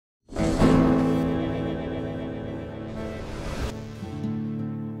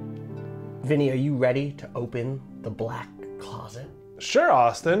Vinny, are you ready to open the black closet? Sure,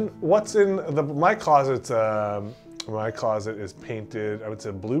 Austin. What's in my closet? My closet is painted, I would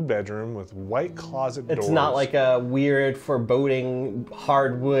say, blue bedroom with white closet doors. It's not like a weird, foreboding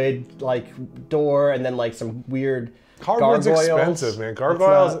hardwood like door, and then like some weird hardwood's gargoyles. Expensive, man.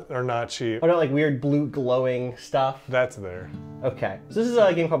 Gargoyles are not cheap. Or not like weird blue glowing stuff. That's there. Okay, so this is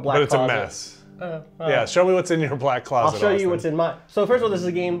a game called Black Closet. But it's Closet. a mess. Yeah, show me what's in your black closet. I'll show Austin. you what's in mine. So first of all, this is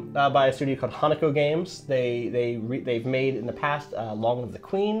a game by a studio called Hanako Games. They've made in the past Long Live the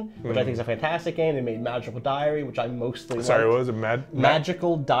Queen, which I think is a fantastic game. They made Magical Diary, which I mostly Sorry, like. what was it?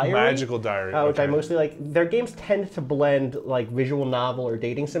 Magical Diary? Magical Diary, which I okay. mostly like. Their games tend to blend like visual novel or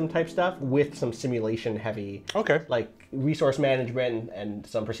dating sim type stuff with some simulation heavy. Okay. Like resource management and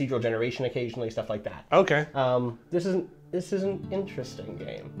some procedural generation occasionally, stuff like that. Okay. This is an interesting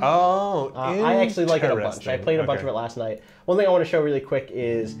game. Oh, I actually like it a bunch. I played a bunch of it last night. One thing I want to show really quick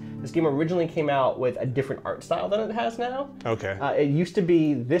is this game originally came out with a different art style than it has now. Okay. It used to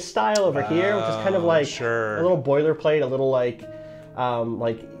be this style over here, which is kind of like a little boilerplate, a little like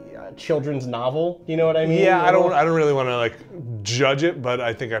children's novel. You know what I mean? Yeah, I don't really want to like judge it, but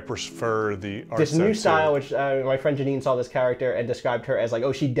I think I prefer the art this new style, too. which my friend Janine saw this character and described her as like,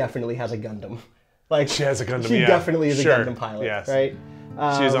 oh, she definitely has a Gundam. Like she has a Gundam. She yeah. definitely is Sure. a Gundam pilot, yes. right?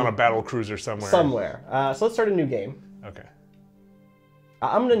 She's on a battle cruiser somewhere. So let's start a new game. Okay.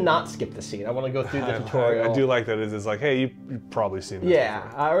 I'm gonna not skip the scene. I want to go through the tutorial. I do like that. It's like, hey, you've probably seen this.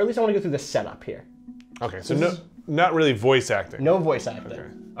 Yeah, or at least I want to go through the setup here. Okay, so not really voice acting. No voice acting. Okay.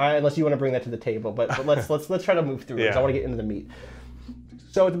 All right, unless you want to bring that to the table, but let's try to move through it. 'Cause I want to get into the meat.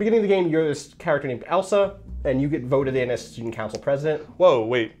 So at the beginning of the game, you're this character named Elsa, and you get voted in as student council president. Whoa,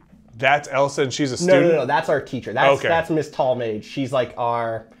 wait. That's Elsa and she's a student? No, that's our teacher. That's Miss Tallmage. She's like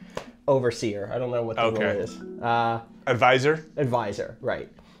our overseer. I don't know what the role is. Advisor? Advisor, right.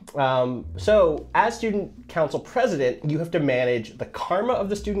 So as student council president, you have to manage the karma of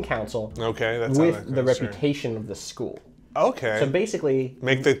the student council with the reputation of the school. Okay. So basically...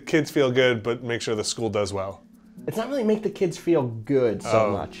 Make the kids feel good, but make sure the school does well. It's not really make the kids feel good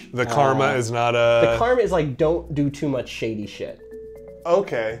so much. The karma is not a... The karma is like, don't do too much shady shit.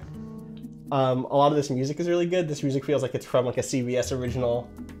 Okay. A lot of this music is really good. This music feels like it's from like a CBS original.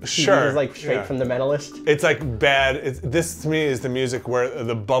 Sure. It's like straight from The Mentalist. It's like bad. This to me is the music where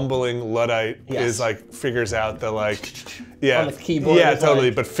the bumbling Luddite is like figures out the like, on the keyboard. Yeah, totally,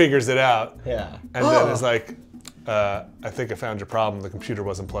 but figures it out. Yeah. And then it's like, I think I found your problem. The computer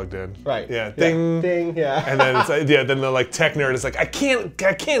wasn't plugged in. Right. Yeah. Ding. Ding. Yeah. And then it's like, then the like tech nerd is like, I can't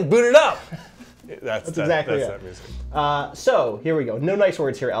boot it up. That's exactly that music. So here we go. No nice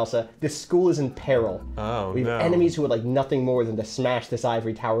words here, Elsa. This school is in peril. Oh, we have enemies who would like nothing more than to smash this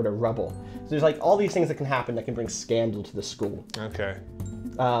ivory tower to rubble. So there's like all these things that can happen that can bring scandal to the school. Okay.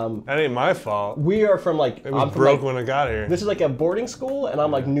 That ain't my fault. We are from like it was broke when I got here. This is like a boarding school, and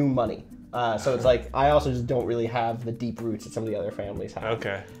I'm like new money. So it's like I also just don't really have the deep roots that some of the other families have.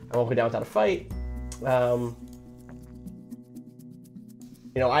 Okay. I won't go down without a fight.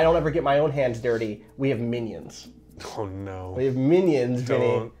 You know, I don't ever get my own hands dirty. We have minions. Oh no. We have minions,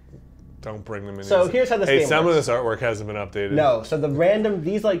 Vinny. Don't bring them in. So here's how this game works. Some of this artwork hasn't been updated. No, so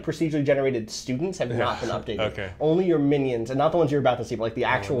these like procedurally generated students have not been updated. Okay. Only your minions, and not the ones you're about to see, but like the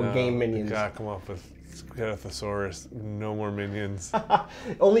actual game minions. God, come up with Scarthosaurus. No more minions.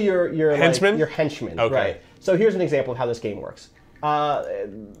 Only your henchmen. Like, your henchmen. Okay. Right. So here's an example of how this game works.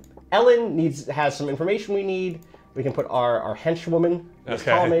 Ellen has some information we need. We can put our henchwoman, Miss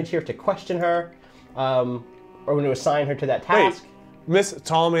Tallmage, here to question her. Or we're going to assign her to that task. Wait, Miss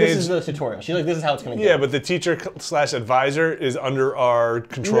Tallmage. This is the tutorial. She's like, this is how it's going to go. Yeah, but the teacher / advisor is under our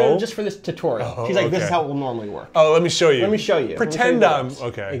control? No, just for this tutorial. She's like, this is how it will normally work. Oh, let me show you. Let me show you. Pretend I'm...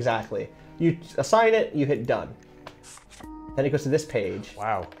 Okay. Exactly. You assign it, you hit done. Then it goes to this page.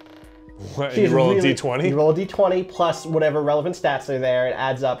 Wow. You roll a d20? You roll a d20 plus whatever relevant stats are there. It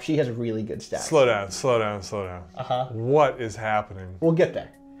adds up. She has really good stats. Slow down. What is happening? We'll get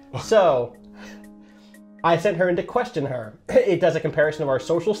there. So, I sent her in to question her. It does a comparison of our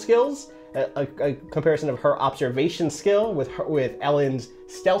social skills, a comparison of her observation skill with Ellen's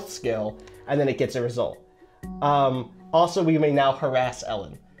stealth skill, and then it gets a result. Also, we may now harass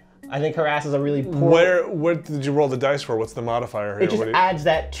Ellen. I think harass is a really poor... Where did you roll the dice for? What's the modifier here? It just adds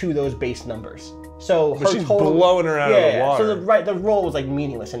that to those base numbers. So but she's blowing her out of the water. So the roll was like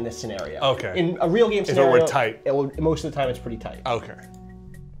meaningless in this scenario. Okay. In a real game scenario, if it were tight. Most of the time it's pretty tight. Okay.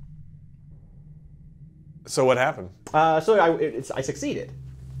 So what happened? I succeeded.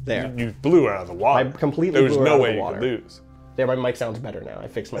 There. You blew her out of the water. I completely blew her out of the water. There was no way you could lose. There, my mic sounds better now. I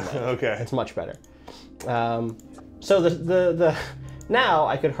fixed my mic. Okay. It's much better. So Now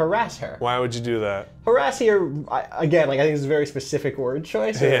I could harass her. Why would you do that? Harass here, again, like I think it's a very specific word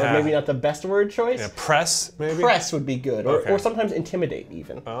choice, or maybe not the best word choice. Yeah, press, maybe? Press would be good, or sometimes intimidate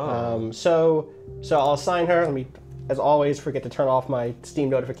even. So I'll assign her. Let me, as always, forget to turn off my Steam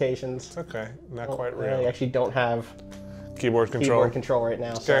notifications. It's okay, not quite real. I actually don't have keyboard control right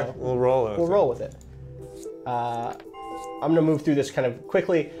now. Okay, So we'll roll it. we'll roll with it. I'm gonna move through this kind of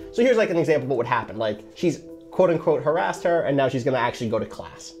quickly. So here's like an example of what would happen. Like she's quote unquote harassed her, and now she's gonna actually go to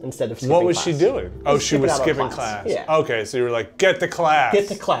class instead of skipping What was class. she doing? Oh, she was out on skipping class. Yeah. Okay, so you were like, get to class. Get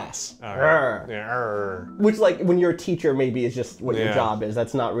to class. All right. Yeah. Which, like, when you're a teacher, maybe is just what your Yeah. job is.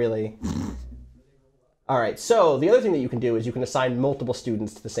 That's not really. All right. So the other thing that you can do is you can assign multiple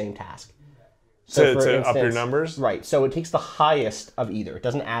students to the same task. So to up your numbers? Right. So it takes the highest of either. It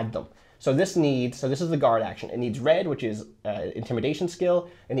doesn't add them. So this is the guard action. It needs red, which is intimidation skill.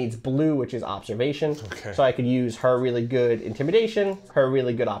 It needs blue, which is observation. Okay. So I could use her really good intimidation, her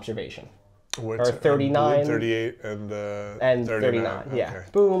really good observation. Or 39. 38 and 39. Yeah. Okay.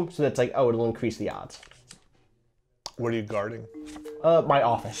 Boom. So that's like, oh, it'll increase the odds. What are you guarding? My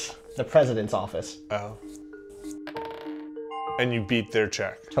office. The president's office. Oh. And you beat their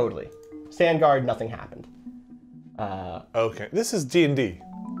check. Totally. Stand guard, nothing happened. Okay. This is D&D.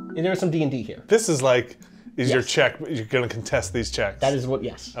 There was some D&D here. This is like, your check, you're going to contest these checks. That is what,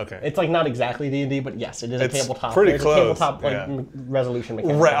 yes. Okay. It's like not exactly D&D, but yes, it is It's a tabletop. pretty There's close, a tabletop like, yeah. resolution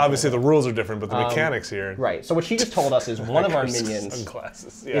mechanic. Right, obviously the rules are different, but the mechanics here. Right, so what she just told us is one of our minions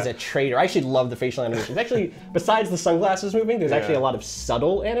Sunglasses. is a traitor. I actually love the facial animations. Actually, besides the sunglasses moving, there's actually a lot of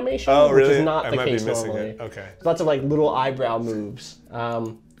subtle animation, Oh, really? which is not I the might case be missing normally. it. Okay. Lots of like little eyebrow moves. So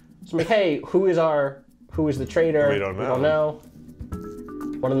I'm like, hey, who is the traitor? We don't know.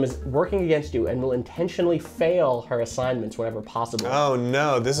 One of them is working against you and will intentionally fail her assignments whenever possible. Oh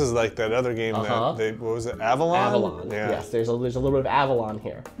no, this is like that other game that they, what was it, Avalon? Avalon. Yeah. Yes, there's a little bit of Avalon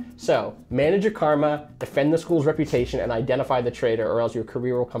here. So, manage your karma, defend the school's reputation, and identify the traitor, or else your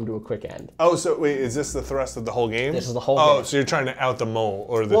career will come to a quick end. Oh, so wait, is this the thrust of the whole game? This is the whole game. game. So you're trying to out the mole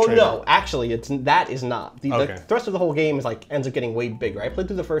or the Well, traitor? no, actually, that is not. The Okay. thrust of the whole game is like ends up getting way bigger. I played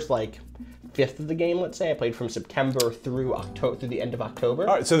through the first like fifth of the game, let's say. I played from September through the end of October.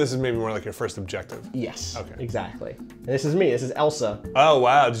 All right, so this is maybe more like your first objective. Yes. Okay. Exactly. And this is me. This is Elsa. Oh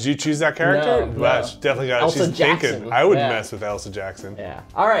wow, did you choose that character? No, Wow, no. she definitely got it. Elsa She's Jackson. thinking. I wouldn't Yeah. mess with Elsa Jackson. Yeah.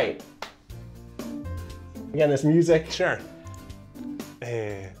 All right. Again, this music. Sure.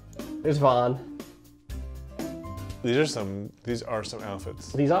 Eh, There's Vaughn. these are some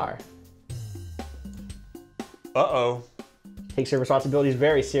outfits. These are. Uh-oh. Takes her responsibilities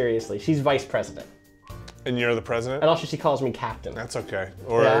very seriously. She's vice president. And you're the president? And also she calls me captain. That's okay.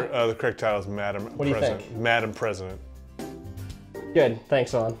 Or Yeah? the correct title is Madam What do you President. think? Madam President. Good.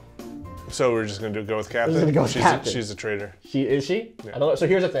 Thanks, Vaughn. So we're just gonna go with Captain? gonna go with Captain. She's a traitor. Is she? I don't know. So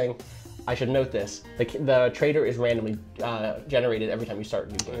here's the thing. I should note this. The traitor is randomly generated every time you start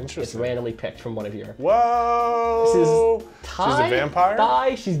a new game. It's Interesting. randomly picked from one of your... Whoa! This is She's a vampire?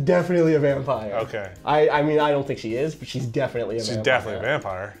 Thai? She's definitely a vampire. Okay. I mean, I don't think she is, but she's definitely a vampire. She's definitely a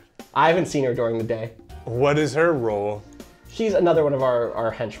vampire. I haven't seen her during the day. What is her role? She's another one of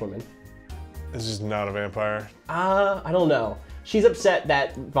our henchwomen. Is just not a vampire. I don't know. She's upset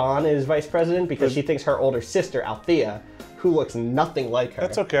that Vaughn is vice president because she thinks her older sister, Althea, who looks nothing like her.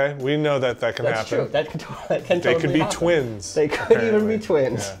 That's okay. We know that can That's happen. true. That can They totally could be happen. twins. They could even apparently. be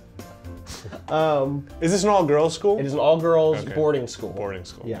twins. Yeah. Is this an all-girls school? It is an all-girls Okay. boarding school. Boarding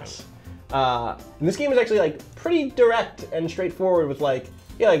school. Yes. And this game is actually like pretty direct and straightforward with like,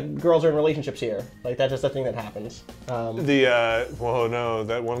 yeah, like girls are in relationships here. Like that's just a thing that happens. Whoa, no,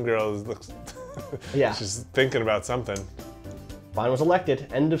 that one girl looks. Yeah. She's thinking about something. Vaughn was elected.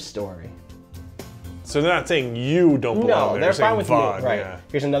 End of story. So they're not saying you don't belong No, there. they're saying fine with Vaughn, me. Right. Yeah.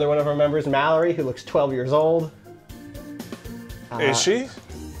 Here's another one of our members, Mallory, who looks 12 years old. Is she?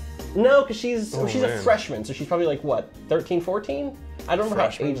 No, because she's a man. freshman, so she's probably like what, 13, 14? I don't remember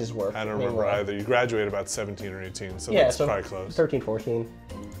Freshman? how ages work. I don't remember either. You graduated about 17 or 18, so Yeah, that's so probably close. 13, 14.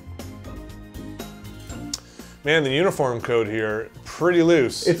 Man, the uniform code here, pretty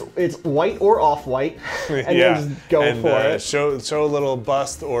loose. It's white or off-white, and then just go and, for it. Show a little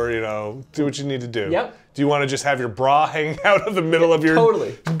bust or, do what you need to do. Yep. Do you want to just have your bra hanging out of the middle of your...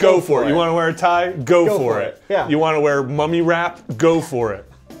 Totally. Go for it. You want to wear a tie? Go for it. Yeah. You want to wear mummy wrap? Go for it.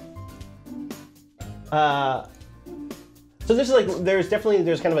 So this is like, there's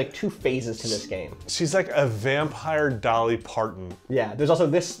kind of like two phases to this game. She's like a vampire Dolly Parton. Yeah, there's also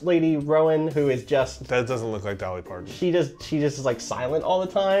this lady, Rowan, who is just, That doesn't look like Dolly Parton. she just is like silent all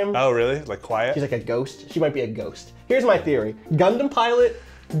the time. Oh, really? Like quiet? She's like a ghost. She might be a ghost. Here's my theory. Gundam pilot,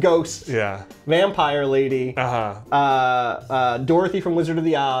 Ghost, Yeah. Vampire Lady, Dorothy from Wizard of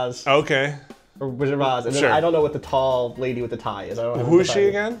the Oz, Okay. or Wizard of Oz, and then Sure. I don't know what the tall lady with the tie is. I don't know Who what is the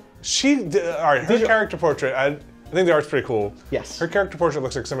she tie again? All right, her character portrait, I think the art's pretty cool. Yes. Her character portrait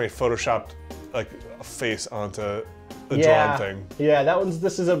looks like somebody photoshopped like a face onto a Yeah, drawn thing. yeah, that one's.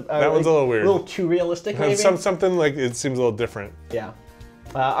 This is a That one's a little weird. a little too realistic, maybe. Something like it seems a little different. Yeah.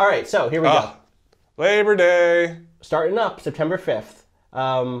 All right, so here we go. Labor Day. Starting up September 5th.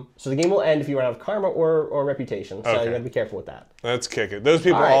 So the game will end if you run out of karma or reputation. So Okay. you gotta be careful with that. Let's kick it. Those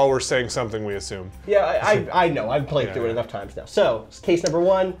people All right. all were saying something, we assume. Yeah, I know. I've played through it yeah. enough times now. So case number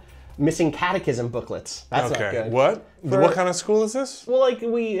 1, missing catechism booklets. That's not Okay. good. What? What kind of school is this? Well, like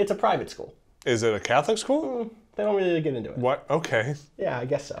it's a private school. Is it a Catholic school? They don't really get into it. What? Okay. Yeah, I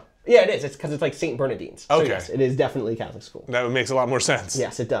guess so. Yeah, it is. It's because it's like St. Bernardine's. So Okay. yes, it is definitely a Catholic school. That makes a lot more sense.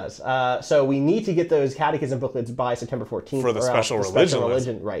 Yes, it does. So we need to get those catechism booklets by September 14th. For the or else special the religion Special list.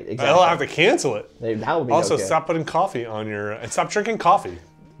 religion, right, exactly. I'll have to cancel it. That would be Also, no good. stop putting coffee on your... And stop drinking coffee.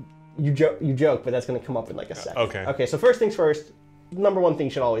 You joke, but that's going to come up in like a second. Okay. Okay, so first things first, number one thing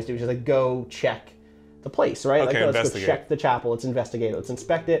you should always do is just like go check the place, right? Okay, like, let's investigate. go check the chapel, let's investigate it, let's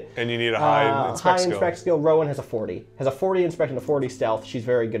inspect it. And you need a high inspect high skill. inspect skill. Rowan has a 40. Has a 40 inspect and a 40 stealth. She's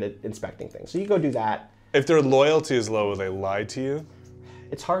very good at inspecting things. So you go do that. If their loyalty is low, will they lie to you?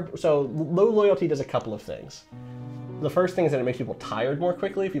 It's hard. So low loyalty does a couple of things. The first thing is that it makes people tired more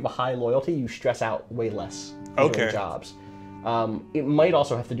quickly. If you have a high loyalty, you stress out way less doing Okay. jobs. It might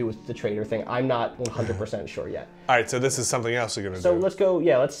also have to do with the trader thing. I'm not 100% sure yet. All right, so this is something else you're gonna So do. let's go.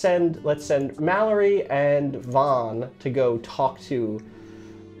 Yeah, let's send Mallory and Vaughn to go talk to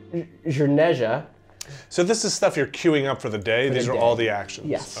Jerneja. So this is stuff you're queuing up for the day. These are day. all the actions.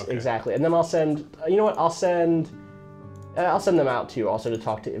 Yes, Okay. exactly. And then I'll send. You know what? I'll send them out too, also to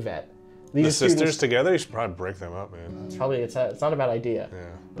talk to Yvette. These The are students- sisters together, you should probably break them up, man. it's not a bad idea. Yeah.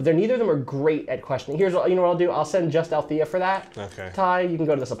 But neither of them are great at questioning. You know what I'll do? I'll send just Althea for that. Okay. Ty, you can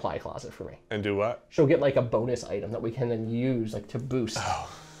go to the supply closet for me. And do what? She'll get like a bonus item that we can then use like to boost.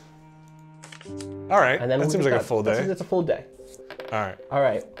 All right. And then that we'll seems get like a that. full day. It's a full day. All right. All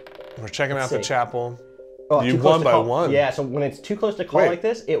right. We're checking out the see. chapel. Oh, You too close won to by call. one. Yeah, so when it's too close to call Wait. like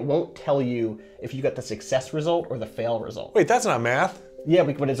this, it won't tell you if you got the success result or the fail result. Wait, that's not math. Yeah,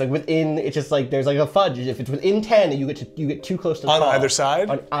 but it's like within, it's just like there's like a fudge. If it's within 10, you get too close to On call. either side?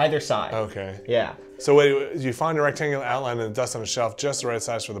 On either side. Okay. Yeah. So wait, you find a rectangular outline in the dust on a shelf just the right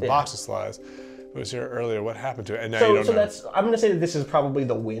size for the box of slides. It was here earlier. What happened to it? And now you So, don't so know. that's, I'm going to say that this is probably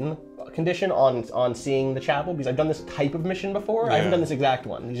the win condition on seeing the chapel, because I've done this type of mission before. I haven't Yeah. done this exact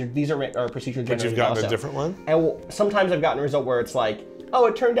one. These are procedure But generated. you've gotten also. a different one? And sometimes I've gotten a result where it's like, oh,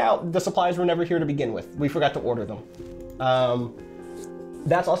 it turned out the supplies were never here to begin with. We forgot to order them.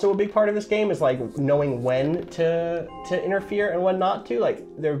 That's also a big part of this game, is like knowing when to interfere and when not to. Like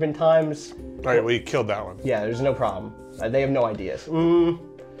there have been times. All right, well, you killed that one. Yeah, there's no problem. They have no ideas.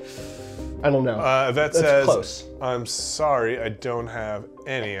 I don't know. That says, close. I'm sorry, I don't have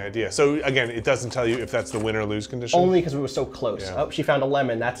any idea. So again, it doesn't tell you if that's the win or lose condition. Only because we were so close. Yeah. Oh, she found a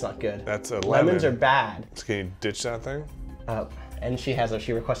lemon. That's not good. That's a lemon. Lemons are bad. So can you ditch that thing? And she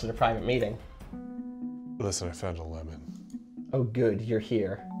requested a private meeting. Listen, I found a lemon. Oh, good. You're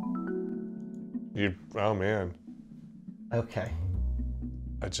here. Oh man, Okay.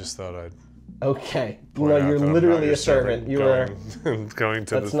 I just thought I'd Okay. point No, out you're that I'm literally not your a servant. You were. going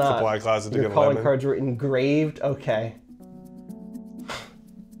to the That's not. supply closet to Your get a calling lemon. cards were engraved. Okay.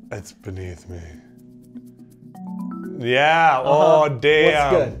 It's beneath me. Yeah. Oh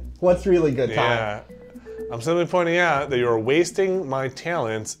damn. What's good? What's really good, Ty? Yeah. I'm simply pointing out that you're wasting my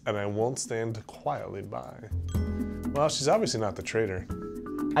talents, and I won't stand quietly by. Well, she's obviously not the traitor.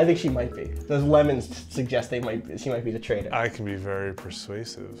 I think she might be. Those lemons suggest she might be the traitor. I can be very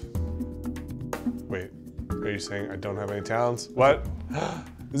persuasive. Wait, are you saying I don't have any talents? What?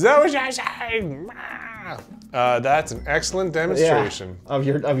 Is that what you're saying? That's an excellent demonstration. Of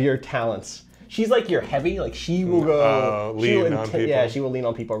your talents. She's like your heavy. Like she will go. lean on people. Yeah, she will lean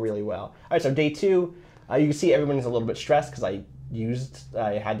on people really well. All right, so day 2, you can see everyone is a little bit stressed because I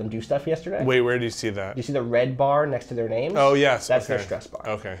had them do stuff yesterday. Wait, where do you see that? You see the red bar next to their names? Oh yes, That's okay. their stress bar.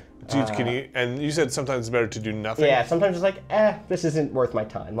 Okay. Can you? And you said sometimes it's better to do nothing. Yeah, sometimes it's like, this isn't worth my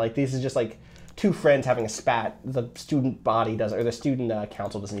time. Like this is just like two friends having a spat. The student body doesn't, or the student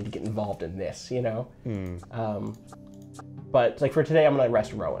council doesn't need to get involved in this, you know. But like for today, I'm gonna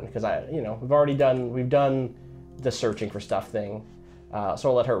rest Rowan because we've done the searching for stuff thing, so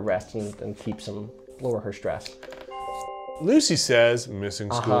I'll let her rest and lower her stress. Lucy says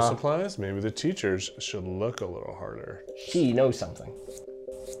missing school supplies. Maybe the teachers should look a little harder. She knows something.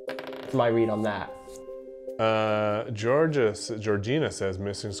 That's my read on that. Georgina says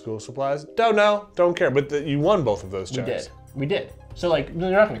missing school supplies. Don't know, don't care. But you won both of those checks. We did. So like,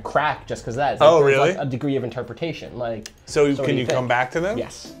 they're not going to crack just because that. It's like, Oh, there's, really? like, a degree of interpretation. Like. So what can do you think? come back to them?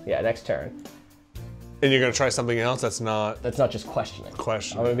 Yes. Yeah. Next turn. And you're gonna try something else that's not That's not just questioning.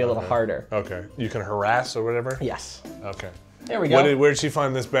 questioning. I'm going to be a little harder. Okay. You can harass or whatever. Yes. Okay. There we go. Where did she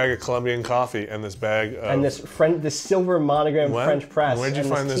find this bag of Colombian coffee and this bag of... And this silver monogram What? French press. Where'd you and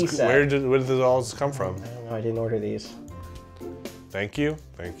find tea this? set. Where did this all come from? I don't know. I didn't order these. Thank you.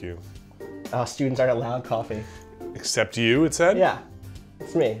 Thank you. Students aren't allowed coffee. Except you, it said? Yeah.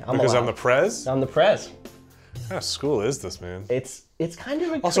 It's me. Because I'm allowed. the prez? I'm the prez. What kind of school is this, man? It's kind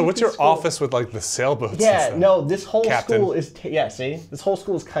of a Also, what's creepy your school. office with like the sailboats? and Yeah, stuff? no, this whole Captain. school is, see? This whole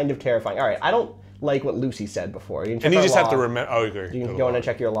school is kind of terrifying. All right, I don't like what Lucy said before. You can check And you our just have to log. remember. Oh, okay. You can go in and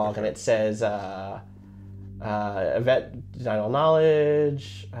check your log, and it says, vet denial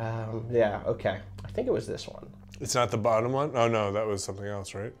knowledge. Yeah, okay. I think it was this one. It's not the bottom one? Oh, no, that was something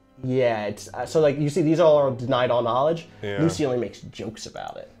else, right? Yeah, it's so like you see, these all are denied all knowledge. Yeah. Lucy only makes jokes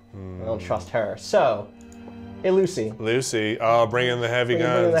about it. I don't trust her. So, hey Lucy, Lucy, oh, bring in the heavy bring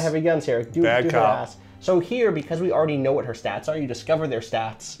guns. in the heavy guns here. Do Bad her cop. ass. So here, because we already know what her stats are, you discover their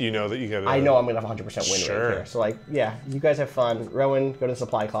stats. You know that you get. I know I'm gonna have 100% win Sure. rate here. So like, yeah, you guys have fun. Rowan, go to the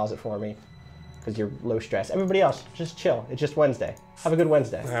supply closet for me, because you're low stress. Everybody else, just chill. It's just Wednesday. Have a good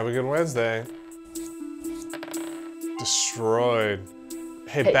Wednesday. Have a good Wednesday. Destroyed.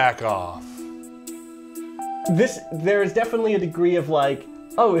 Hey, back off. There is definitely a degree of like,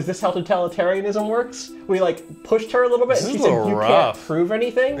 oh, is this how totalitarianism works? We like pushed her a little bit, This and is she a said, little "You rough." can't prove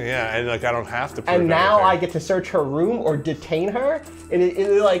anything." Yeah, and like I don't have to prove And now anything. I get to search her room or detain her, and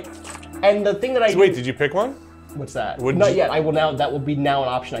it like, and the thing that I Wait, did you pick one? what's that? Wouldn't Not you- yet. I will now. That will be now an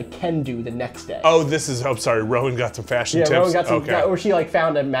option I can do the next day. Oh, this is. I'm sorry. Rowan got some fashion yeah, tips. Rowan got some, Okay. or she like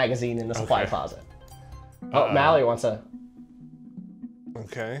found a magazine in the supply Okay. closet. Oh, Mallory wants a.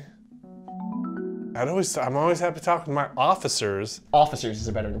 Okay. I'm always happy talking to my officers. Officers is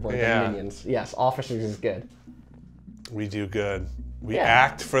a better word Yeah. than minions. Yes, officers is good. We do good. We Yeah.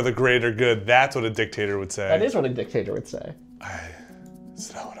 act for the greater good. That's what a dictator would say. That is what a dictator would say.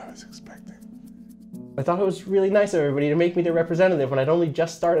 It's not what I was expecting. I thought it was really nice of everybody to make me their representative when I'd only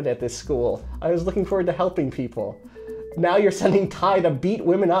just started at this school. I was looking forward to helping people. Now you're sending Ty to beat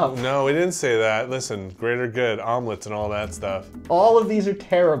women up. No, we didn't say that. Listen, greater good, omelets and all that stuff. All of these are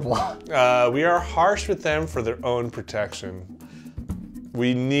terrible. We are harsh with them for their own protection.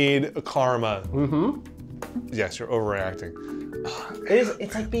 We need karma. Mm-hmm. Yes, you're overreacting.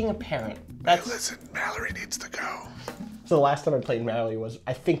 It's like being a parent. That's Listen, Mallory needs to go. so the last time I played Mallory was,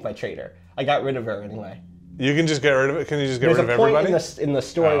 I think, my traitor. I got rid of her anyway. You can just get rid of it? Can you just get There's rid a of point everybody? in the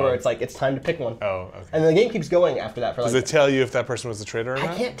story Oh. where it's like, it's time to pick one. Oh, okay. And the game keeps going after that for Does like, it tell you if that person was a traitor or I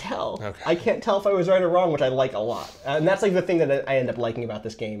not? can't tell. Okay. I can't tell if I was right or wrong, which I like a lot. And that's like the thing that I end up liking about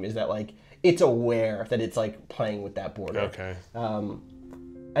this game is that like, it's aware that it's like playing with that border. Okay.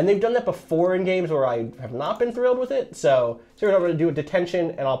 And they've done that before in games where I have not been thrilled with it. So we're going to do a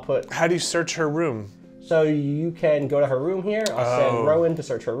detention, and I'll put. How do you search her room? So you can go to her room here. I'll send Rowan to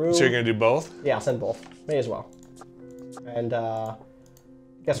search her room. So you're gonna do both? Yeah, I'll send both. May as well. And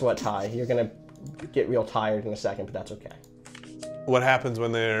guess what, Ty? You're going to get real tired in a second, but that's okay. What happens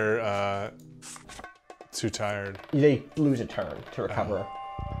when they're too tired? They lose a turn to recover.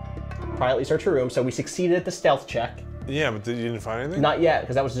 Quietly search her room. So we succeeded at the stealth check. Yeah, but you didn't find anything? Not yet,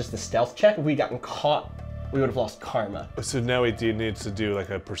 because that was just the stealth check. If we'd gotten caught, we would have lost karma. So now he needs to do like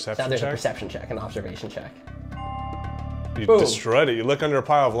a Now perception there's a check? perception check, an observation check. You Boom. destroyed it. You look under a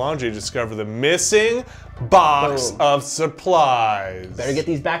pile of laundry, you discover the missing box Boom. of supplies. Better get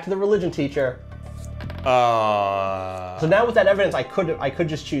these back to the religion teacher. Uh, So now with that evidence, I could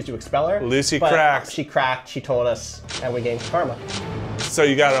just choose to expel her. Lucy but cracked. She cracked. She told us, and we gained karma. so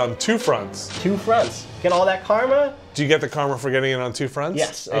you got it on two fronts. 2 fronts. Get all that karma. Do you get the karma for getting it on two fronts?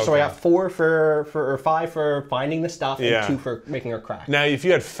 Yes. So Okay. I got 4 or 5 for finding the stuff, and Yeah. 2 for making her crack. Now, if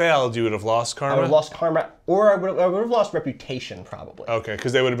you had failed, you would have lost karma? I would have lost karma, or I would have lost reputation probably. Okay,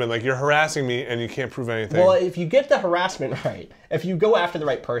 because they would have been like, you're harassing me and you can't prove anything. Well, if you get the harassment right, if you go after the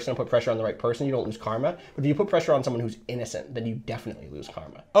right person and put pressure on the right person, you don't lose karma. But if you put pressure on someone who's innocent, then you definitely lose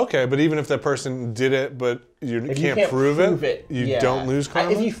karma. Okay, but even if that person did it, but you If can't, you prove it, you yeah. don't lose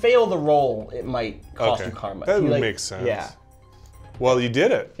karma? If you fail the roll, it might cost Okay. you karma. That If you, would like- make sense. Yeah. Well, you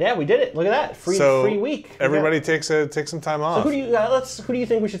did it. Yeah, we did it. Look at that. Free week. Everybody takes some time off. Who do you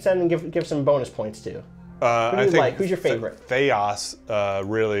think we should send and give some bonus points to? Who do you like? Who's your favorite? Theos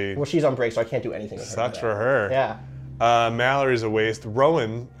really Well, she's on break, so I can't do anything with her. sucks today. for her. Yeah. Mallory's a waste.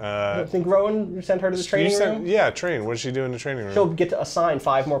 Rowan. I think Rowan sent her to the training room. Yeah, train. What does she do in the training room? She'll get to assign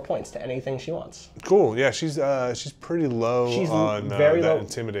 5 more points to anything she wants. Cool. Yeah, she's pretty low on very low,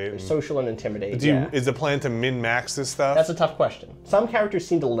 intimidate. Social and intimidate. Is the plan to min-max this stuff? That's a tough question. Some characters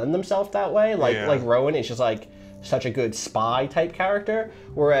seem to lend themselves that way. Like Rowan is just like such a good spy type character,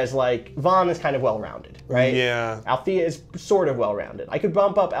 whereas like Vaughn is kind of well-rounded, right? Yeah. Althea is sort of well-rounded. I could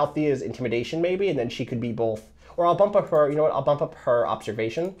bump up Althea's intimidation maybe, and then she could be both. Or I'll bump up her. You know what? I'll bump up her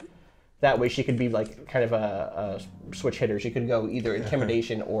observation. That way she could be like kind of a switch hitter. She could go either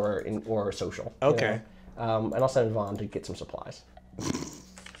intimidation or social. Okay. You know? And I'll send Vaughn to get some supplies.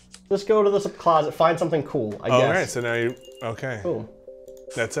 Let's go to the closet, find something cool, I guess. All right, so now you, okay. Boom.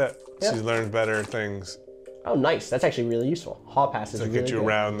 That's it. Yep. She learns better things. Oh, nice. That's actually really useful. Hall pass is To really get you good.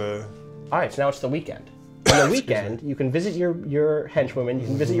 around the... All right, so now it's the weekend. On the weekend, you can visit your henchwomen, you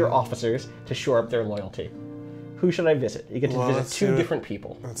can visit your officers to shore up their loyalty. Who should I visit? You get to visit 2 different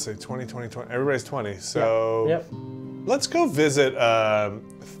people. Let's say 20, 20, 20. Everybody's 20, so... Yep. Let's go visit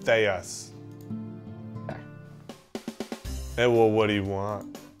Theas. Okay. Well, what do you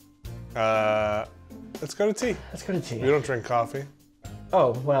want? Let's go to tea. Let's go to tea. We don't drink coffee.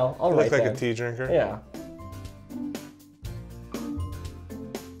 Oh, well, all You right look like then. a tea drinker. Yeah.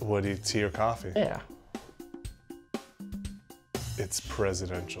 What do you, tea or coffee? Yeah. It's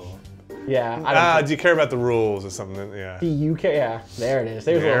presidential. Yeah. I don't Do you care about the rules or something? Yeah. the UK, yeah. There it is.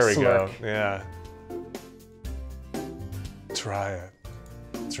 There's a There little we smirk. go. Yeah. Try it.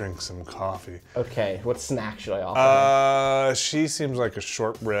 Drink some coffee. Okay, what snack should I offer? She seems like a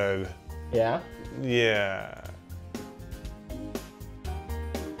shortbread. Yeah? Yeah.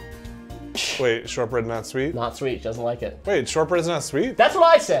 Wait, shortbread not sweet? Not sweet. She doesn't like it. Wait, shortbread's not sweet? That's what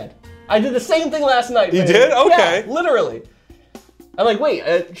I said. I did the same thing last night. You man. did? Okay. Yeah, literally. I'm like,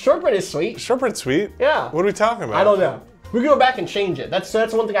 wait, shortbread is sweet? Shortbread's sweet? Yeah. What are we talking about? I don't know. We can go back and change it. That's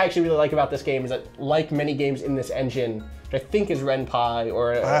one thing I actually really like about this game is that, like many games in this engine, which I think is Ren'Py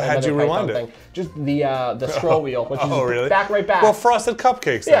or how'd you another rewind Python it? thing, just the scroll wheel, which is really? right back. Well, frosted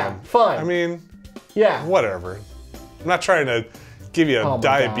cupcakes then. Yeah, fine. I mean, yeah. whatever. I'm not trying to give you Oh my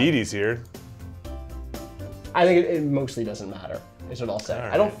diabetes here. I think it mostly doesn't matter, is what I'll say.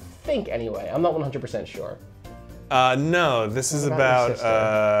 All I don't right. think anyway. I'm not 100% sure. No, this is about your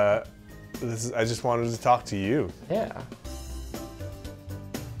about, I just wanted to talk to you. Yeah.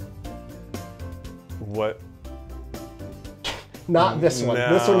 What? Not this one.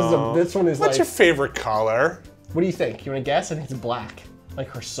 This one is What's like. your favorite color? What do you think? You want to guess? I think it's black, like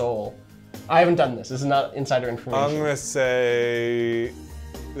her soul. I haven't done this. This is not insider information. I'm gonna say,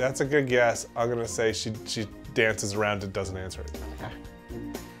 that's a good guess. I'm gonna say she dances around and doesn't answer it. Okay.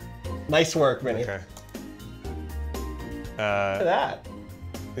 Nice work, Vinny. Okay. Look at that.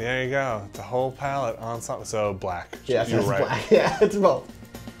 There you go. The whole palette on something. So black. Yeah, You're it's right. black. Yeah, it's both.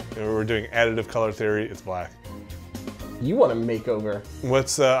 We're doing additive color theory. It's black. You want a makeover?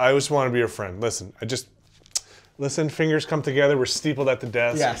 What's? I just want to be your friend. Listen, listen. Fingers come together. We're steepled at the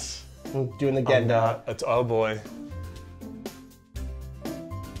desk. Yes. I'm doing the I'm Gendo. not. Oh boy.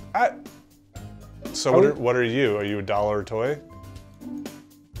 So what are you? Are you a dollar toy?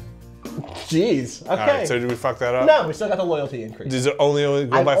 Jeez. Okay. All right. So did we fuck that up? No, we still got the loyalty increase. Does it only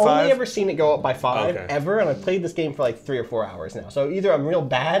go I've by 5? only ever seen it go up by 5 Okay. ever, and I've played this game for like 3 or 4 hours now. So either I'm real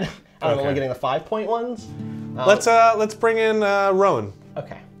bad, and I'm Okay. only getting the 5-point ones. Let's bring in Rowan.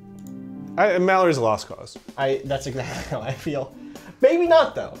 Okay. Mallory's a lost cause. That's exactly how I feel. Maybe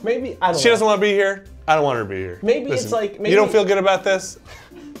not though. Maybe I don't. She know. doesn't want to be here. I don't want her to be here. Maybe Listen, it's like you don't feel good about this.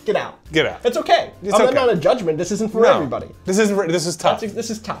 Get out. Get out. It's okay. It's I'm okay. not a judgment. This isn't for No. everybody. This is tough. This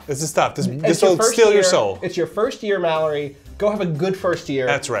is tough. This is tough. This It's will first steal your year. soul. It's your first year, Mallory. Go have a good first year.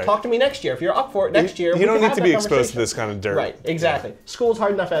 That's right. Talk to me next year. If you're up for it next year, You we don't can need have to that be exposed to conversation. this kind of dirt. Right, exactly. School's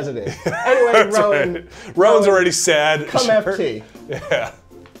hard enough as it is. Anyway, That's Rowan. right. Rowan's already sad. Come have tea. Yeah.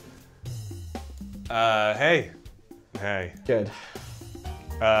 Hey. Good.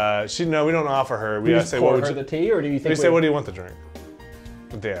 No, we don't offer her. We You gotta just say pour what her the tea, or do you think we say, what do you want to drink?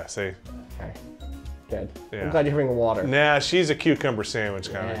 Yeah, say. Okay. Good. Yeah. I'm glad you're having water. Nah, she's a cucumber sandwich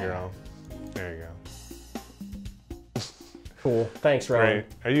kind of Yeah. girl. There you go. Cool. Thanks, Rowan. Great.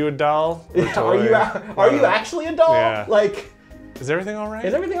 Are you a doll? Or toy? Are you actually a doll? Yeah. Like, Is everything all right?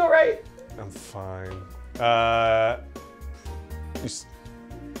 is everything all right? I'm fine.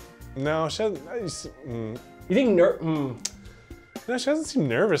 No, she doesn't. You think No, she doesn't seem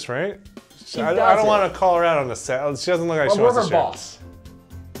nervous, right? I doesn't. don't want to call her out on the set. She doesn't look like she we're wants her to share. boss.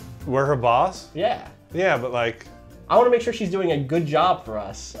 We're her boss? Yeah. Yeah, but like, I want to make sure she's doing a good job for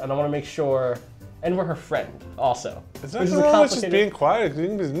us, and I want to make sure, and we're her friend also. it's Which not is a wrong with just complicated- being quiet.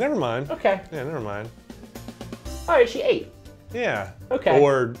 Never mind. Okay. Yeah, never mind. All right, she ate. Yeah. Okay.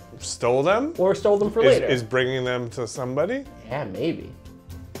 Or stole them? Or stole them for later. Is bringing them to somebody? Yeah, maybe.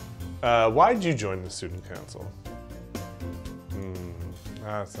 Why did you join the student council?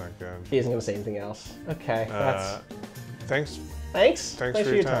 That's not good. He isn't gonna say anything else. Okay, that's... Thanks Thanks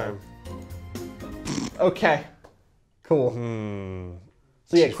for your time. Okay, cool.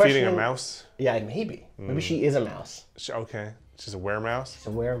 So yeah, She's feeding a mouse? Yeah, maybe. Maybe she is a mouse. Okay. She's a weremouse? She's a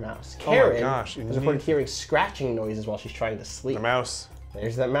weremouse. Oh my Karen gosh. is reported hearing scratching noises while she's trying to sleep. The mouse.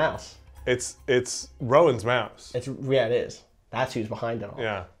 There's that mouse. It's Rowan's mouse. Yeah, it is. That's who's behind it all.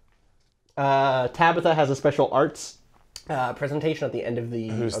 Yeah. Tabitha has a special arts presentation at the end of the...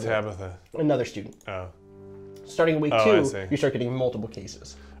 Who's Tabitha? Another student. Oh. Starting in week I 2, see. you start getting multiple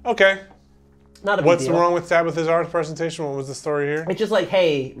cases. Okay. Not a big What's deal. wrong with Tabitha's art presentation? What was the story here? It's just like,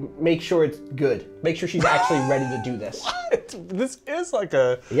 hey, make sure it's good. Make sure she's actually ready to do this. What? This is like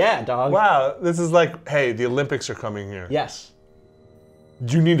a... Yeah, dog. Wow, this is like, hey, the Olympics are coming here. Yes.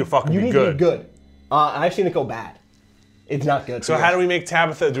 You need to fucking You be need good. to be good. I've seen it go bad. It's not good. So how do we make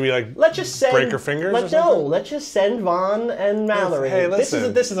Tabitha, do we like Let's just send... break her fingers or No, something? let's just send Vaughn and Mallory. Hey, This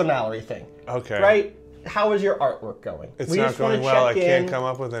listen. is a Mallory thing. Okay. Right? How is your artwork going? It's We not just wanna going well. I check can't in. come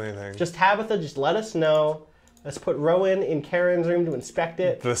up with anything. Just Tabitha, just let us know. Let's put Rowan in Karen's room to inspect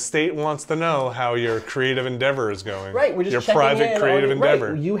it. The state wants to know how your creative endeavor is going. Right, we're just your checking private in creative on,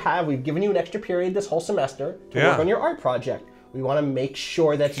 endeavor. Right, we've given you an extra period this whole semester to Yeah. work on your art project. We want to make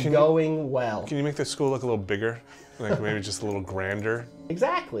sure that's going well. Can you make the school look a little bigger? Like maybe just a little grander?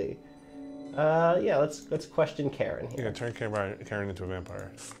 Exactly. Yeah, let's question Karen here. Yeah, turn Karen into a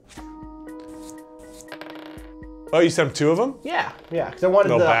vampire. Oh, you sent 2 of them? Yeah, because I wanted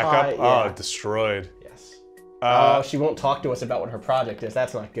No the backup? yeah. Oh, destroyed. Yes. Oh, she won't talk to us about what her project is.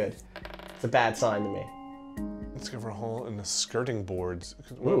 That's not good. It's a bad sign to me. Let's give her a hole in the skirting boards.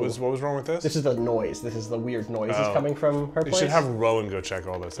 What was wrong with this? This is the noise. This is the weird noises coming from her You place. should have Rowan go check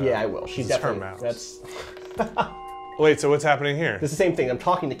all this out. Yeah, I will. She It's her definitely. mouse. That's. Wait, so what's happening here? It's the same thing. I'm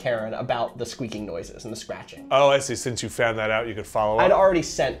talking to Karen about the squeaking noises and the scratching. Oh, I see. Since you found that out, you could follow I'd up? already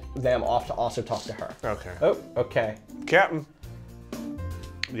sent them off to also talk to her. Okay. Oh, okay. Captain.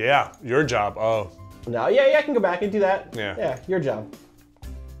 Yeah, your job. Oh. No, yeah, I can go back and do that. Yeah. Yeah, your job.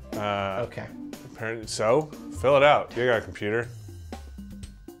 Uh, Okay. Apparently, so fill it out. You got a computer.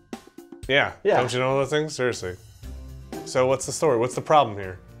 Yeah. Yeah. Don't you know those things? Seriously. So what's the story? What's the problem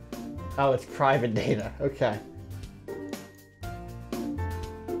here? Oh, it's private data. Okay.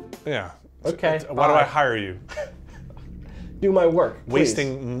 Yeah. Okay. Why do bye. I hire you? Do my work. please.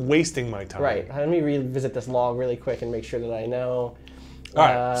 Wasting my time. Right. Let me revisit this log really quick and make sure that I know. All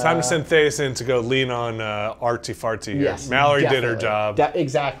right. It's time to send Theus in to go lean on artsy fartsy here. Yes. Mallory did her definitely. job.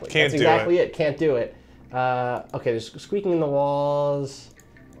 Exactly. Can't That's do exactly it. Can't do it. Okay. There's squeaking in the walls.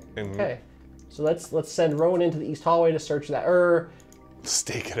 And Okay. So let's send Rowan into the east hallway to search that.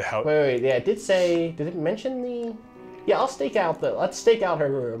 stake it out. Wait. Yeah. Did it mention the? Yeah. I'll stake out the. Let's stake out her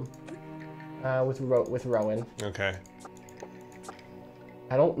room. With Rowan. Okay.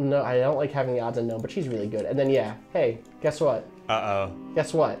 I don't know. I don't like having the odds unknown, but she's really good. And then yeah. Hey, guess what? Uh-oh.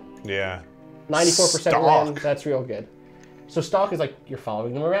 Guess what? Yeah. 94% win. Stalk. That's real good. So stalk is like you're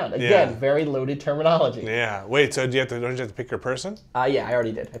following them around. Again, Yeah. very loaded terminology. Yeah. Wait, so don't you have to pick your person? Yeah, I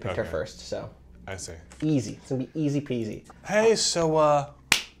already did. I picked her Okay. first, so I see. easy. It's gonna be easy peasy. Hey, so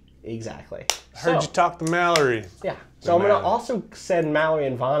Exactly. heard you talk to Mallory. Yeah. So I'm gonna Mallory. also send Mallory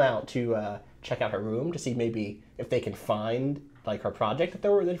and Vaughn out to check out her room to see maybe if they can find like her project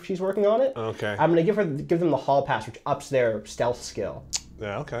that she's working on it. Okay. I'm gonna give them the hall pass, which ups their stealth skill.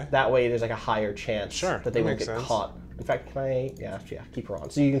 Yeah, okay. That way, there's like a higher chance Sure, that they that won't makes get sense. caught. In fact, can I? Yeah, keep her on.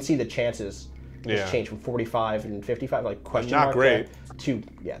 So you can see the chances Yeah. just change from 45 and 55, like question Not mark great. there, to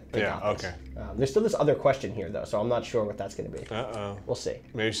they Yeah, got this. okay. There's still this other question here though, so I'm not sure what that's going to be. Uh-oh. We'll see.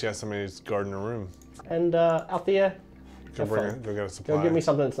 Maybe she has somebody who's guarding her room. And Althea, Go have bring fun. it. Go get a supply. Go give me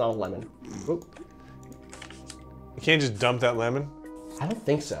something that's not a lemon. Oop. You can't just dump that lemon? I don't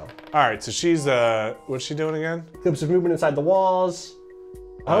think so. All right, so she's, what's she doing again? Clips of movement inside the walls.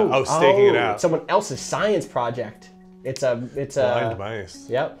 Staking it out. Someone else's science project. It's a Blind mice.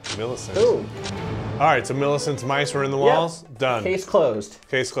 Yep. Millicent. Ooh. All right, so Millicent's mice were in the walls. Done. Case closed.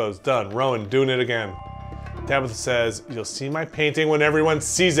 Case closed. Done. Rowan, doing it again. Tabitha says, you'll see my painting when everyone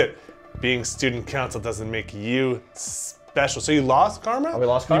sees it. Being student council doesn't make you special. So you lost karma? We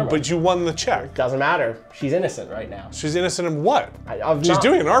lost karma. But you won the check. Doesn't matter. She's innocent right now. She's innocent of what? Of She's not-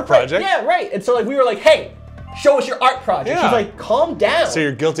 doing an art Right, project. yeah, right. And so like we were like, hey, show us your art project. Yeah. She's like, calm down. So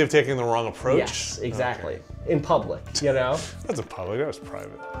you're guilty of taking the wrong approach? Yes, exactly. Okay. in public, you know? That's a public, that was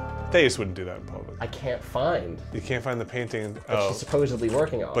private. Thais wouldn't do that in public. I can't find You can't find the painting. what she's supposedly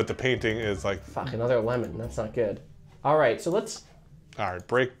working on. But the painting is like, Fuck, another lemon. That's not good. All right, so let's... all right,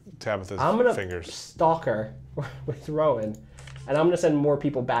 break Tabitha's I'm gonna fingers. stalk her with Rowan, and I'm gonna send more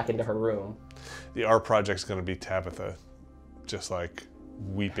people back into her room. The art project's gonna be Tabitha, just like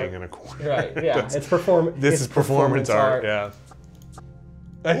weeping in a corner. Right, yeah. It's This is performance art, yeah.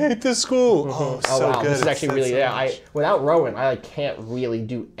 I hate this school. Oh, so wow, good. this is It actually said really, so yeah, much. without Rowan, I like, can't really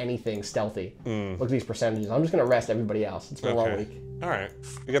do anything stealthy. Look at these percentages. I'm just gonna rest everybody else. It's been a long week. All right.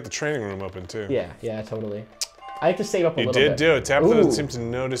 You got the training room open too. Yeah, totally. I like to save up a You little bit. did do it. Tabitha Ooh. doesn't seem to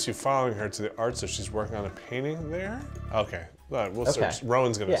notice you following her to the art, so she's working on a painting there. Okay. All right, we'll search.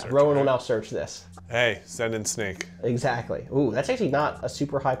 Rowan's gonna Yeah, search. Rowan will right? now search this. Hey, send in Snake. Exactly. Ooh, that's actually not a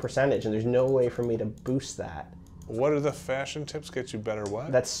super high percentage, and there's no way for me to boost that. What are the fashion tips get you better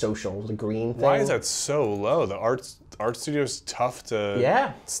what? That's social, the green thing. Why is that so low? The art studio is tough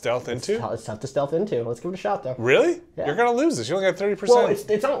to stealth into? It's tough to stealth into. Let's give it a shot, though. Really? Yeah. You're gonna lose this. You only got 30%. Well,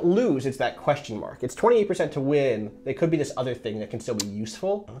 it's not lose, it's that question mark. It's 28% to win. There could be this other thing that can still be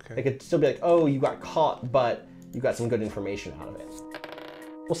useful. Okay. It could still be like, oh, you got caught, but you got some good information out of it.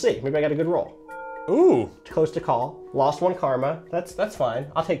 We'll see. Maybe I got a good roll. Ooh. Close to call. Lost 1 karma. That's fine.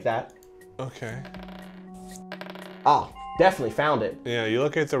 I'll take that. Okay. Oh, definitely found it. Yeah, you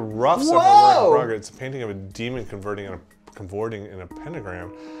look at the roughs of a Whoa! work in progress. It's a painting of a demon converting in a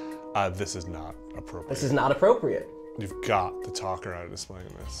pentagram. This is not appropriate. This is not appropriate. You've got the talker out of displaying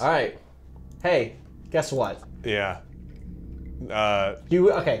this. All right. Hey, guess what? Yeah.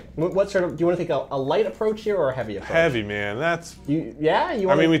 Okay, what sort of, do you want to take a light approach here or a heavy approach? Heavy, man. That's. You I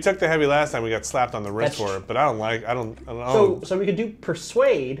want mean, we took the heavy last time. We got slapped on the wrist That's for it, but I don't. So we could do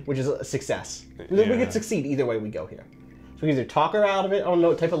persuade, which is a success. We Yeah. could succeed either way we go here. So we can either talk her out of it. I don't know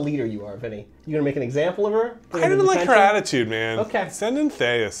what type of leader you are, Vinny. You gonna make an example of her? I didn't like her attitude, man. Okay. Send in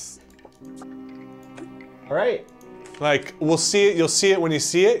Thais. All right. Like, we'll see it. You'll see it when you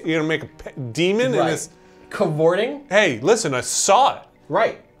see it. You're gonna make a demon in Right. this. Cavorting. Hey, listen, I saw it.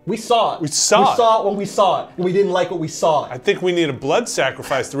 Right. We saw it. We saw it. We saw it when we saw it, and we didn't like what we saw. I think we need a blood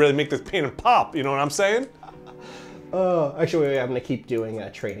sacrifice to really make this painting pop. You know what I'm saying? Actually, wait, I'm gonna keep doing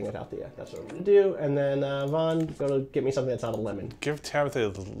training without the. That's what I'm gonna do, and then Vaughn, go to get me something that's not a lemon. Give Tabitha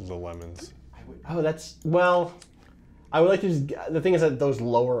the lemons. Oh, that's well. I would like to just. The thing is that those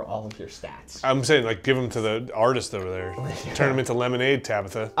lower all of your stats. I'm saying, like, give them to the artist over there. Turn them into lemonade,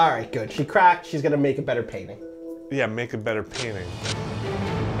 Tabitha. All right, good. She cracked. She's gonna make a better painting. Yeah, make a better painting.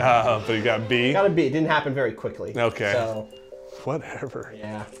 But you got B? Got to be. It didn't happen very quickly. Okay. So, Whatever.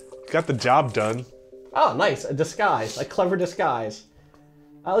 yeah. Got the job done. Oh, nice. A disguise. A clever disguise.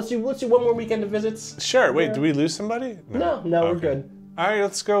 Let's do one more weekend of visits. Sure. Wait, did we lose somebody? No, we're Okay. good. All right,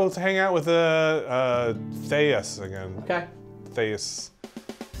 let's go hang out with Thais again. Okay. Thais.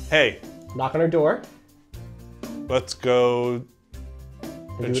 Hey, Knock on her door. let's go.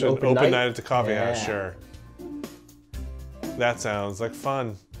 And do an Open open night at the coffee house, Yeah. sure. That sounds like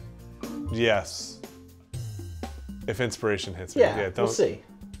fun. Yes. If inspiration hits me. Yeah, Don't. we'll see.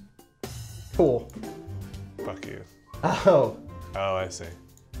 Cool. Fuck you. Oh. Oh, I see.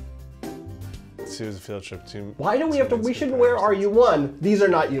 Let's see, it was a field trip. Why do we have to? We shouldn't wear RU1. These are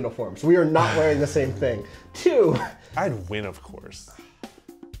not uniforms. We are not wearing the same thing. 2. I'd win, of course.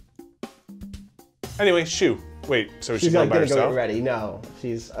 Anyway, Shu. Wait, so is she She's going not by gonna go get herself? ready. No,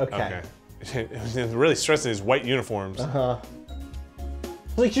 she's okay. Okay. Really stressing these white uniforms.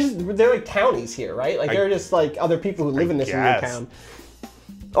 Like they're like townies here, right? Like they're just like other people who live in this new guess. town.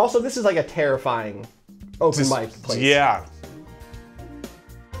 Also, this is like a terrifying open mic place. Yeah.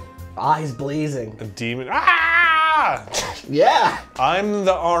 Eyes blazing. A demon. Ah! Yeah. I'm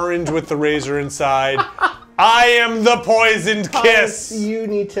the orange with the razor inside. I am the poisoned kiss. You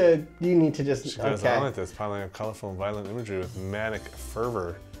need to just. She goes Okay. on with this, piling up colorful and violent imagery with manic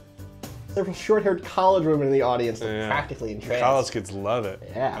fervor. There's short-haired college women in the audience, like Yeah. practically entranced. College kids love it.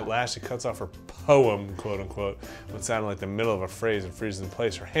 Yeah. At last, she cuts off her poem, quote unquote, what sounded like the middle of a phrase and freezes in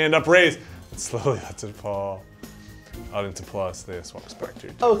place. Her hand upraised, and slowly lets it fall. Audience applause. Thais walks back to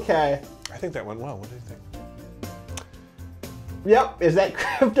your table. Okay. I think that went well. What do you think? Yep. Is that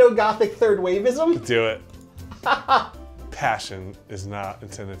crypto-gothic third waveism? Do it. Passion is not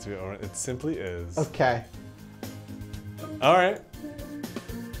intended to be over. It simply is. Okay. All right.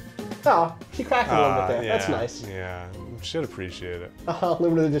 Oh, she cracked a little bit there. Yeah, That's nice. Yeah, should appreciate it.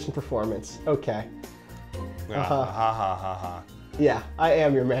 Limited edition performance. Okay. Ha ha ha ha ha. Yeah, I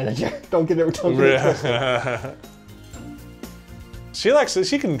am your manager. Don't get it twisted. She likes it.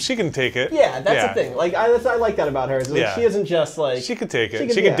 She can take it. Yeah, that's the thing. Like I like that about her. Is like, Yeah. she isn't just like She could take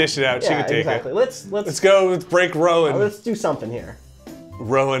it. She could dish it out. Yeah, She could take exactly. it. Let's go. Let's break Rowan. let's do something here.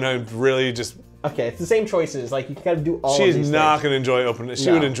 Rowan, I really just. Okay, it's the same choices. Like you can kind of do all. She of is these not things. going to enjoy open. She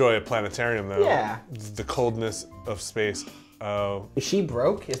No. would enjoy a planetarium though. Yeah. The coldness of space. Oh. Is she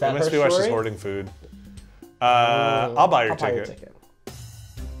broke? Is that It her must be story? why she's hoarding food. I'll buy your I'll buy your ticket. ticket.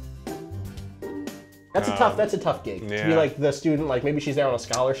 That's a tough. That's a tough gig to yeah. be like the student. Like maybe she's there on a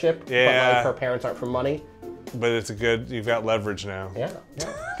scholarship, but Yeah. like her parents aren't from money. But it's a good. You've got leverage now. Yeah.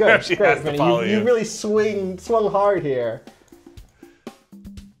 Good. She Great. has to Vinny. follow You you. really swung hard here.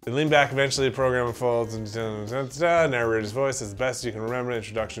 They lean back. Eventually, the program unfolds, and narrator's voice is the best you can remember.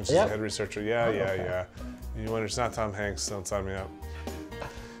 Introduction. She's Yep. the head researcher. Yeah. okay. Yeah. You wonder it's not Tom Hanks. Don't sign me up.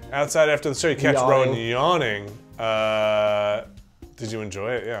 Outside after the show, you catch Yawning. Rowan yawning. Did you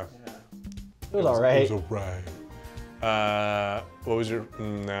enjoy it? Yeah. It was all right. It was alright. What was your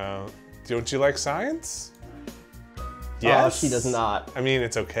no? Don't you like science? Yes. She does not. I mean,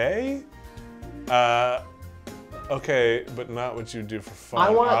 it's okay. Okay, but not what you do for fun. I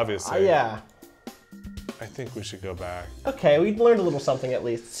want. Obviously. Yeah. I think we should go back. Okay, we learned a little something at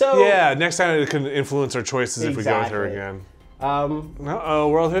least. So. Yeah, next time it can influence our choices if we go with her Exactly. again. No,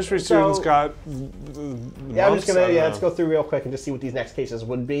 world history students got. Yeah, I'm just gonna let's go through real quick and just see what these next cases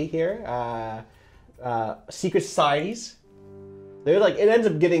would be here. Secret societies. They're like it ends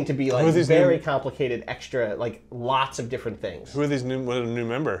up getting to be are like these very new- complicated, extra like lots of different things. Who are these new? What a new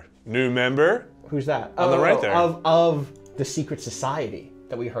member? New member? Who's that? On the right there. Of the secret society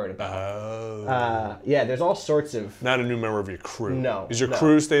that we heard about. Oh. Yeah, there's all sorts of. Not a new member of your crew. No, Does your no.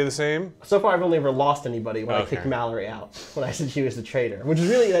 crew stay the same? So far, I've only ever lost anybody when I Okay. kicked Mallory out when I said she was the traitor, which is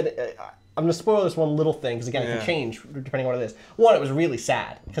really. I'm gonna spoil this one little thing because again, it Yeah. can change depending on what it is. One, it was really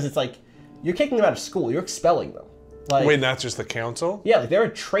sad because it's like you're kicking them out of school, you're expelling them. Like, Wait, not just the council? yeah, like they're a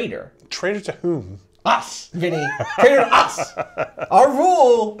traitor. Traitor to whom? Us, Vinny, traitor to us. Our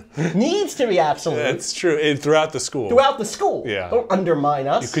rule needs to be absolute That's true. And throughout the school. throughout the school. Yeah. Don't undermine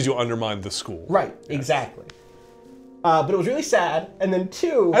us. Because you undermine the school. Right, exactly. But it was really sad. And then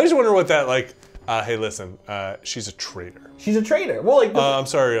two, I just wonder what that, like, hey, listen, she's a traitor. she's a traitor. Well, like, I'm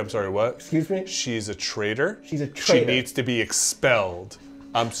sorry, what? excuse me? She's a traitor? She's a She traitor. needs to be expelled.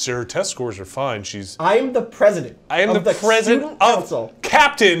 I'm sure her test scores are fine. I'm the president. I am of the president student of council.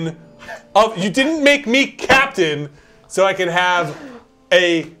 captain of. You didn't make me captain so I could have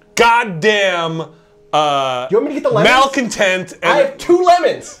a goddamn You want me to get the lemons? malcontent. And I have 2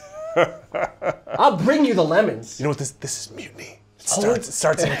 lemons. I'll bring you the lemons. you know what? This is mutiny. It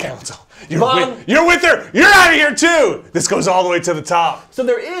starts in the council. Mom. You're with her. You're out of here too. This goes all the way to the top. So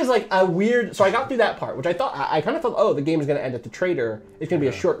there is like a weird. So I got through that part, which I thought I kind of thought, oh, the game is going to end at the traitor. It's going to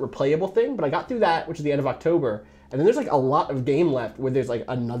be a short replayable thing. But I got through that, which is the end of October, and then there's like a lot of game left where there's like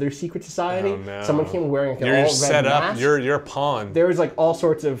another secret society. Oh, no. Someone came wearing like an You're all red set up. mask. You're a pawn. There's like all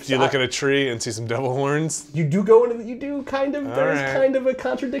sorts of. Do you look at a tree and see some devil horns? You do go into. You do kind of. There's right. kind of a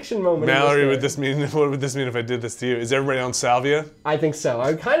contradiction moment. Mallory, in would this this mean? What would this mean if I did this to you? Is everybody on salvia? I think so.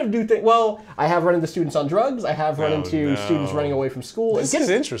 I kind of do think. Well, I have run into students on drugs. I have run Oh, into no. students running away from school. This is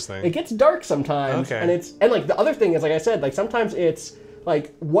interesting. It gets dark sometimes, Okay. and like the other thing is, like I said, like sometimes it's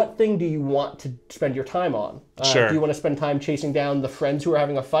like, what thing do you want to spend your time on? Sure. Do you want to spend time chasing down the friends who are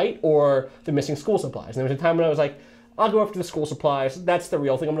having a fight, or the missing school supplies? And there was a time when I was like, I'll go after the school supplies. That's the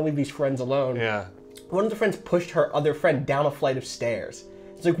real thing. I'm gonna leave these friends alone. Yeah. One of the friends pushed her other friend down a flight of stairs.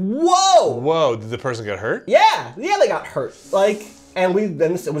 It's like, whoa! Whoa! Did the person get hurt? Yeah, they got hurt. Like, and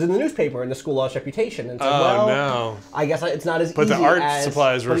then it was in the newspaper, and the school lost reputation. And it's like, Oh well, no! I guess it's not as But easy the art as,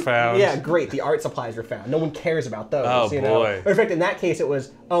 supplies were but- found. Yeah, great. The art supplies were found. No one cares about those. Oh, you know? boy. Or in fact, in that case, it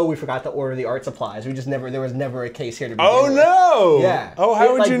was, oh, we forgot to order the art supplies. There was never a case here to be. Oh no! Yeah. Oh,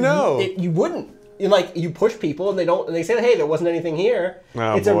 how would like, you know? You wouldn't. You push people and they say, hey, there wasn't anything here.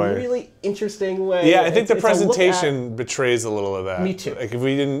 Oh, it's boy. a really interesting way. Yeah, I think the It's a look at- presentation betrays a little of that. Me too. Like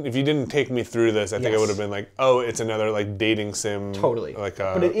if you didn't take me through this, I think I Yes. would have been like, oh, it's another like dating sim. Totally. Like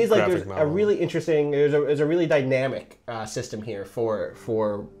a but it is like graphic there's a novel. really interesting, there's a really dynamic system here for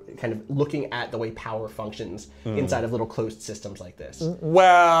kind of looking at the way power functions Hmm. inside of little closed systems like this.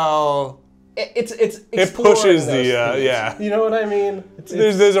 Well, It's it exploring pushes the those themes. yeah. You know what I mean?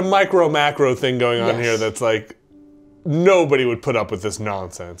 There's a micro macro thing going on Yes. here that's like nobody would put up with this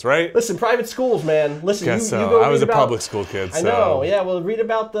nonsense, right? Listen, private schools, man. Listen, Guess you so. go I was read a about, public school kid, so. I know, yeah. Well, read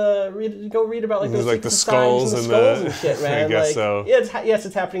about go read about like those like the skulls skulls and and skulls the- and shit, man. I guess like, so. Yeah, yes,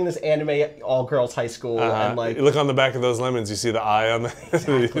 it's happening in this anime all-girls high school, and like You look on the back of those lemons, you see the eye on the,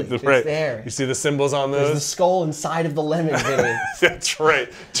 Exactly, it's right. there. You see the symbols on there's the those. skull inside of the lemon, Vinny. That's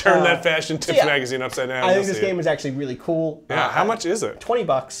right. Turn that Fashion Tips yeah. magazine upside down. I you'll think this see it. game is actually really cool. Yeah. How much is it?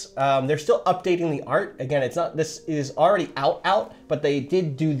 $20. They're still updating the art. Again, it's not. This is already out, but they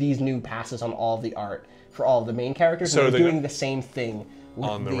did do these new passes on all of the art for all of the main characters. So and they're they're doing the same thing with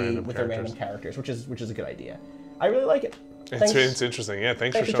on the random characters, which is a good idea. I really like it. It's interesting. Yeah.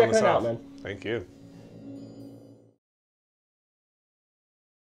 Thanks for for showing checking us it out, off. man. Thank you.